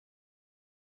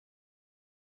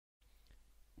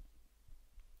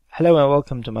Hello and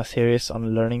welcome to my series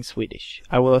on learning Swedish.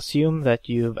 I will assume that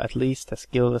you've at least as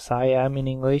skilled as I am in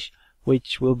English,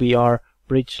 which will be our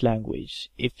bridge language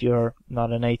if you're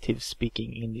not a native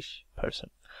speaking English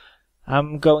person.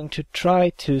 I'm going to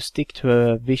try to stick to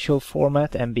a visual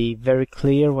format and be very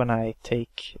clear when I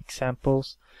take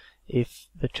examples if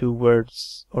the two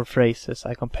words or phrases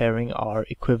I'm comparing are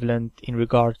equivalent in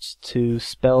regards to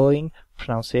spelling,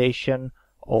 pronunciation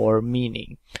or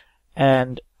meaning.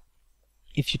 And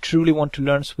if you truly want to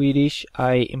learn Swedish,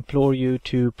 I implore you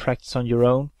to practice on your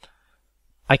own.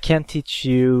 I can't teach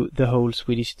you the whole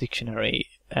Swedish dictionary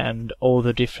and all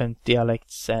the different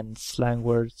dialects and slang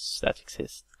words that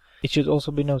exist. It should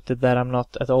also be noted that I'm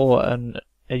not at all an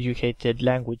educated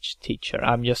language teacher.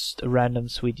 I'm just a random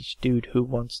Swedish dude who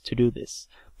wants to do this.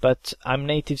 But I'm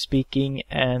native speaking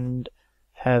and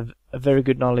have a very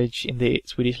good knowledge in the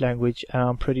Swedish language, and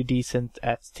I'm pretty decent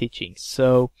at teaching.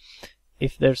 So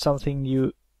if there's something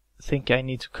you think I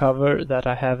need to cover that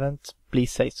I haven't,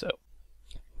 please say so.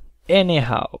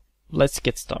 Anyhow, let's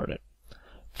get started.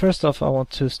 First off, I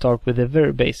want to start with the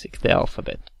very basic, the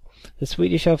alphabet. The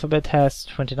Swedish alphabet has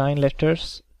 29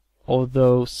 letters,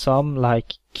 although some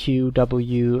like Q,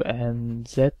 W and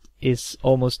Z is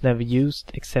almost never used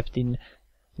except in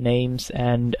names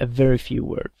and a very few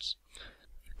words.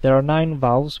 There are 9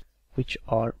 vowels, which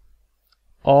are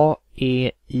A,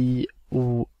 E, I,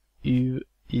 O, U,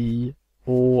 I,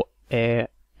 O, Ä,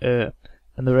 Ö,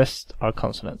 and the rest are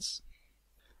consonants.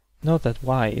 Note that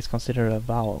Y is considered a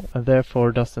vowel and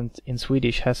therefore doesn't in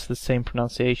Swedish has the same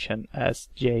pronunciation as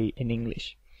J in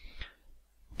English.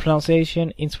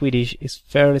 Pronunciation in Swedish is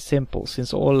fairly simple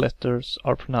since all letters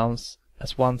are pronounced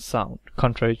as one sound,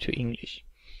 contrary to English.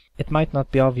 It might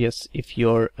not be obvious if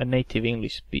you're a native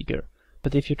English speaker,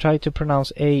 but if you try to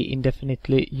pronounce A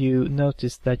indefinitely, you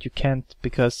notice that you can't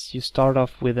because you start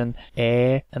off with an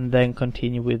Ä and then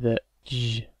continue with a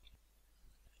J.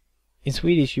 In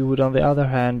Swedish you would on the other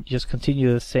hand just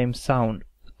continue the same sound.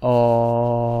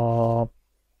 On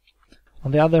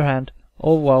the other hand,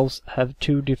 all vowels have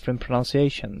 2 different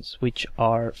pronunciations which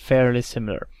are fairly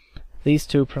similar. These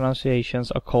 2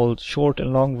 pronunciations are called short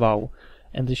and long vowel,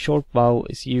 and the short vowel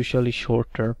is usually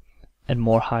shorter and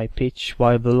more high pitch,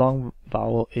 while the long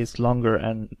vowel is longer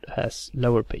and has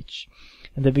lower pitch.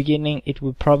 In the beginning it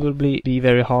will probably be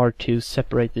very hard to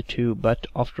separate the 2, but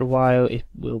after a while it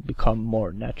will become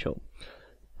more natural.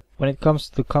 When it comes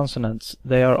to consonants,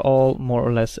 they are all more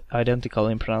or less identical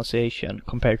in pronunciation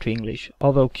compared to English,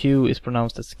 although Q is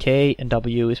pronounced as K and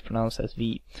W is pronounced as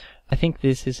V. I think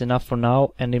this is enough for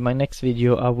now, and in my next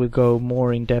video I will go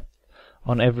more in depth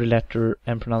on every letter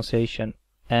and pronunciation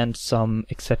and some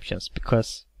exceptions,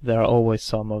 because there are always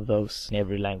some of those in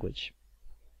every language.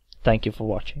 Thank you for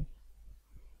watching.